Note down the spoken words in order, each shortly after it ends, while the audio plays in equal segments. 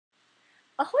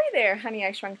Ahoy there, Honey,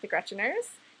 I Shrunk the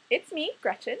Gretcheners. It's me,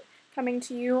 Gretchen, coming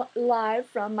to you live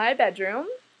from my bedroom.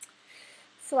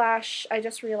 Slash, I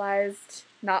just realized,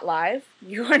 not live.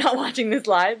 You are not watching this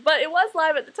live, but it was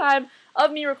live at the time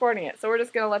of me recording it, so we're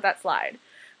just going to let that slide.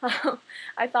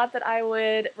 I thought that I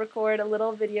would record a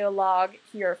little video log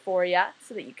here for you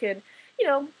so that you could,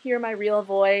 hear my real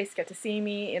voice, get to see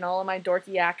me in all of my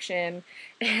dorky action,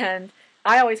 and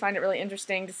I always find it really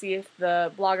interesting to see if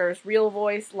the blogger's real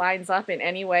voice lines up in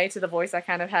any way to the voice I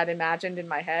kind of had imagined in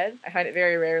my head. I find it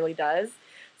very rarely does.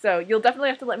 So you'll definitely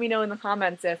have to let me know in the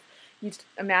comments if you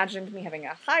imagined me having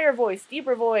a higher voice,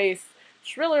 deeper voice,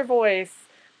 shriller voice,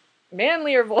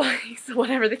 manlier voice,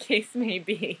 whatever the case may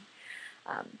be.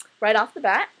 Right off the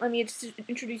bat, let me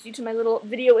introduce you to my little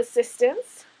video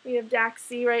assistants. We have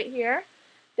Daxie right here,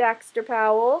 Daxter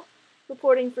Powell,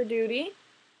 reporting for duty,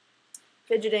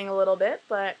 fidgeting a little bit,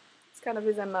 but it's kind of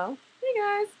his MO. Hey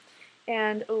guys!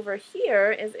 And over here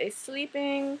is a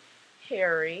sleeping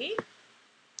Harry.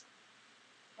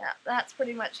 Yeah, that's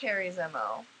pretty much Harry's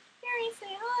MO. Harry,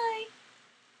 say hi!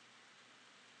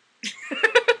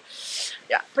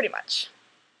 Yeah, pretty much.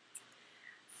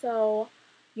 So,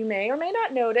 you may or may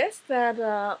not notice that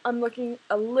I'm looking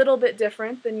a little bit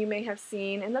different than you may have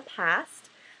seen in the past.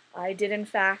 I did, in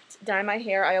fact, dye my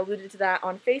hair. I alluded to that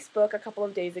on Facebook a couple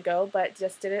of days ago, but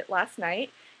just did it last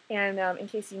night. And in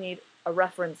case you need a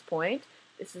reference point,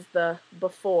 this is the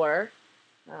before.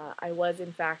 I was,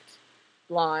 in fact,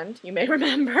 blonde, you may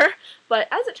remember. But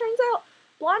as it turns out,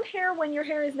 blonde hair when your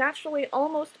hair is naturally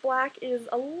almost black is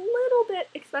a little bit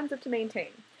expensive to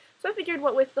maintain. So I figured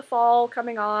what with the fall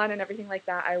coming on and everything like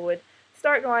that, I would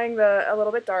start going a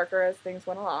little bit darker as things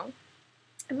went along.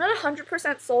 I'm not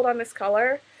 100% sold on this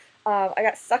color. I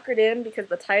got suckered in because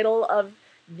the title of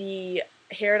the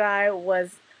hair dye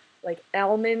was like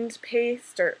almond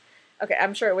paste, or okay,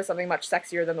 I'm sure it was something much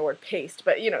sexier than the word paste,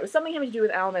 but it was something having to do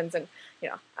with almonds, and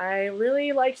I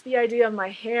really liked the idea of my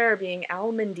hair being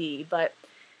almondy, but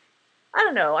I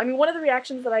don't know. I mean, one of the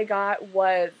reactions that I got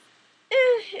was,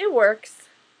 it works.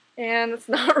 And it's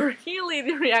not really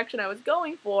the reaction I was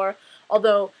going for,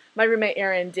 although my roommate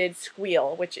Erin did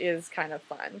squeal, which is kind of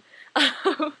fun.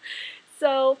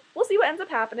 So we'll see what ends up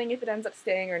happening, if it ends up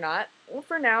staying or not. Well,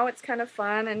 for now, it's kind of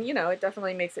fun, and it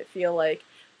definitely makes it feel like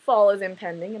fall is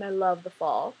impending, and I love the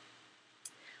fall.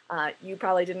 You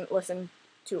probably didn't listen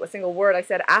to a single word I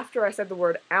said after I said the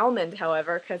word almond,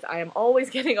 however, because I am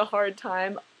always getting a hard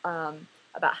time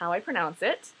about how I pronounce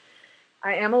it.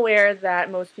 I am aware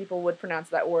that most people would pronounce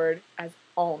that word as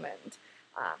almond.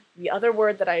 The other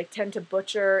word that I tend to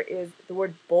butcher is the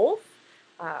word both.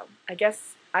 I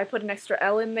guess I put an extra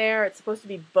L in there. It's supposed to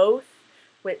be both,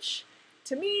 which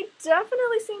to me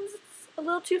definitely seems a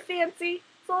little too fancy.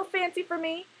 It's a little fancy for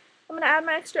me. I'm going to add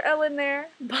my extra L in there.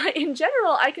 But in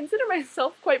general, I consider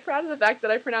myself quite proud of the fact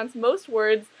that I pronounce most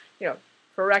words,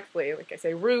 correctly. Like I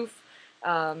say roof,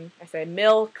 I say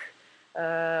milk,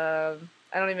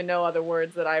 I don't even know other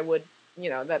words that I would,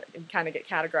 that kind of get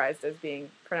categorized as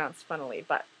being pronounced funnily,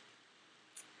 but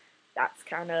that's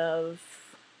kind of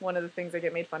one of the things I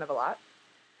get made fun of a lot.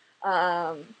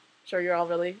 Sure you're all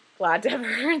really glad to have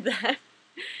heard that.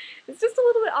 It's just a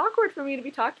little bit awkward for me to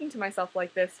be talking to myself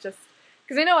like this, just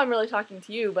because I know I'm really talking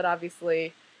to you, but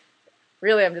obviously,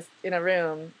 really I'm just in a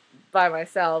room by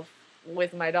myself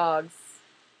with my dogs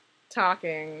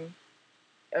talking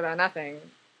about nothing.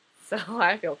 So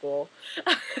I feel cool.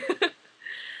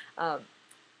 I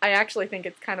actually think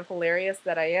it's kind of hilarious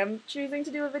that I am choosing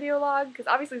to do a video log, because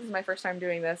obviously this is my first time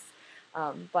doing this,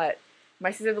 but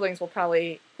my siblings will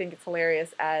probably think it's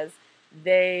hilarious as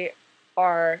they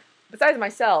are, besides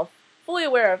myself, fully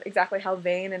aware of exactly how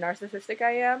vain and narcissistic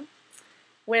I am.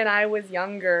 When I was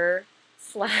younger,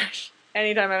 slash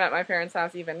anytime I'm at my parents'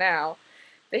 house even now,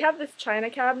 they have this china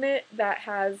cabinet that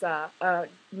has a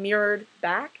mirrored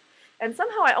back, and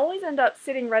somehow I always end up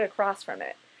sitting right across from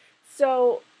it.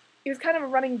 So it was kind of a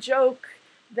running joke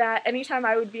that anytime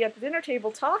I would be at the dinner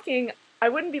table talking, I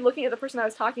wouldn't be looking at the person I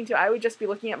was talking to, I would just be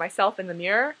looking at myself in the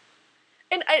mirror.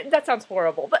 And that sounds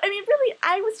horrible, but I mean, really,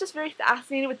 I was just very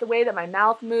fascinated with the way that my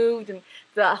mouth moved, and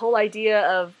the whole idea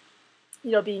of,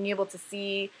 being able to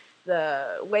see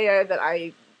the way that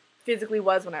I physically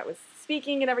was when I was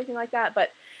speaking and everything like that,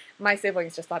 but my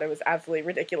siblings just thought it was absolutely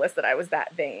ridiculous that I was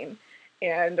that vain.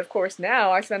 And of course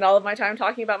now I spend all of my time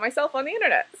talking about myself on the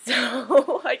internet,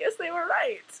 so I guess they were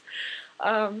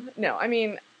right. No, I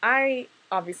mean, I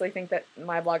obviously think that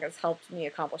my blog has helped me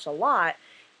accomplish a lot.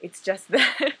 It's just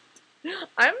that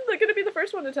I'm going to be the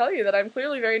first one to tell you that I'm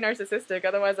clearly very narcissistic,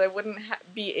 otherwise I wouldn't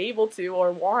be able to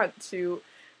or want to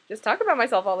just talk about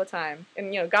myself all the time.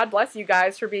 And, God bless you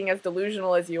guys for being as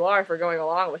delusional as you are for going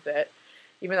along with it.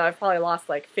 even though I've probably lost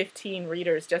like 15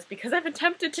 readers just because I've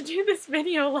attempted to do this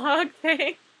video log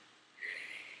thing.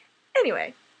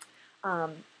 Anyway,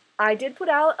 I did put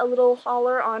out a little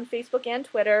holler on Facebook and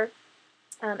Twitter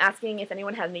asking if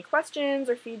anyone had any questions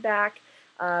or feedback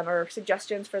or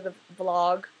suggestions for the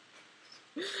vlog,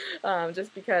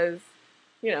 just because,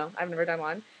 you know, I've never done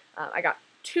one. I got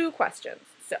 2 questions,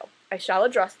 so I shall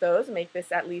address those and make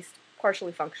this at least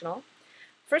partially functional.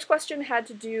 First question had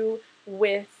to do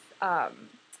with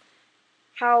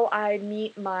how I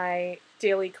meet my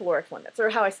daily caloric limits, or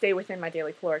how I stay within my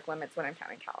daily caloric limits when I'm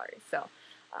counting calories. So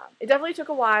it definitely took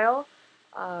a while.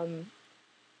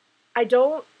 I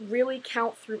don't really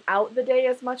count throughout the day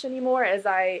as much anymore as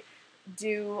I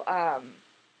do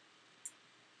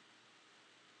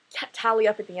tally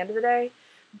up at the end of the day.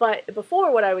 But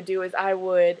before, what I would do is I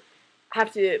would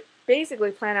have to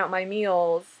basically plan out my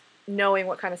meals knowing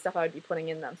what kind of stuff I would be putting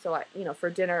in them. So, you know, for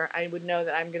dinner, I would know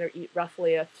that I'm going to eat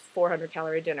roughly a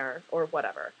 400-calorie dinner or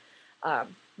whatever.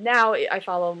 Now I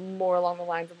follow more along the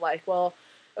lines of like, well,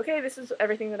 okay, this is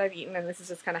everything that I've eaten, and this is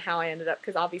just kind of how I ended up,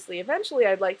 because obviously eventually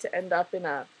I'd like to end up in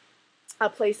a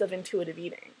place of intuitive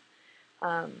eating.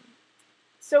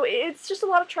 So it's just a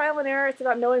lot of trial and error. It's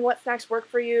about knowing what snacks work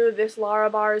for you. This Lara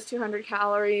bar is 200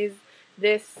 calories.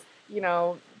 This, you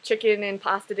know, chicken and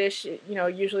pasta dish, you know,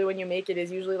 usually when you make it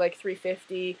is usually like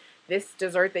 350. This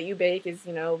dessert that you bake is,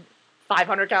 you know,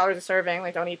 500 calories a serving.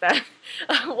 Like, don't eat that.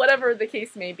 Whatever the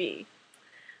case may be.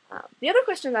 The other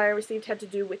question that I received had to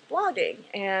do with blogging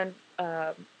and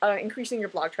increasing your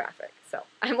blog traffic. So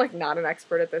I'm like not an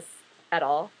expert at this at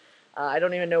all. I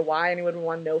don't even know why anyone would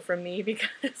want to know from me,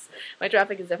 because my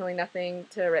traffic is definitely nothing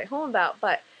to write home about.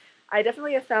 But I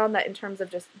definitely have found that in terms of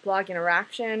just blog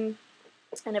interaction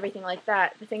and everything like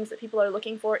that, the things that people are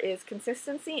looking for is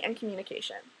consistency and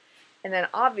communication. And then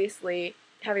obviously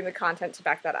having the content to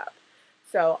back that up.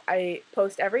 So I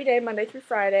post every day, Monday through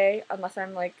Friday, unless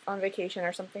I'm like on vacation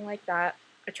or something like that.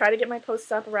 I try to get my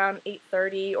posts up around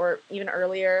 8:30 or even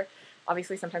earlier.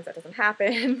 Obviously sometimes that doesn't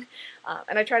happen.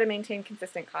 And I try to maintain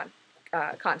consistent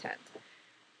content.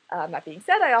 That being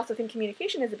said, I also think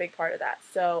communication is a big part of that.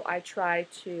 So I try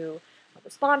to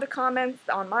respond to comments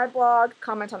on my blog,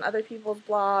 comment on other people's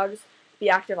blogs, be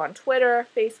active on Twitter,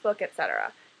 Facebook,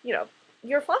 etc. You know,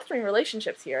 you're fostering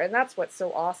relationships here, and that's what's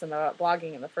so awesome about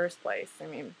blogging in the first place. I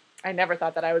mean, I never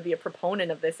thought that I would be a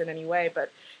proponent of this in any way,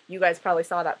 but you guys probably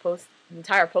saw that post, the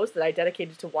entire post that I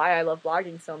dedicated to why I love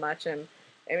blogging so much, and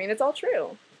I mean, it's all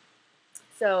true.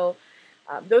 So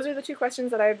those are the 2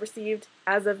 questions that I've received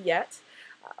as of yet.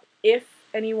 If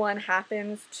anyone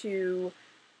happens to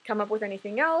come up with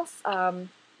anything else,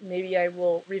 maybe I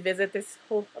will revisit this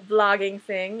whole vlogging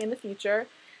thing in the future.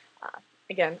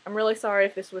 Again, I'm really sorry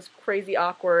if this was crazy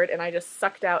awkward and I just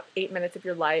sucked out 8 minutes of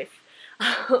your life,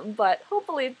 but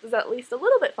hopefully it was at least a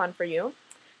little bit fun for you.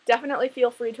 Definitely feel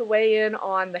free to weigh in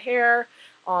on the hair,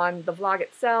 on the vlog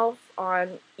itself,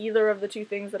 on either of the 2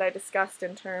 things that I discussed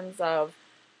in terms of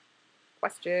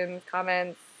questions,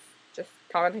 comments, just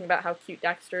commenting about how cute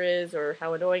Dexter is or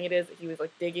how annoying it is that he was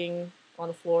like digging on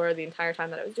the floor the entire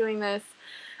time that I was doing this.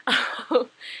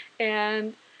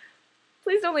 And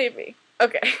please don't leave me.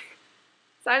 Okay.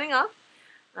 Signing off.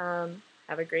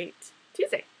 Have a great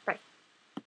Tuesday.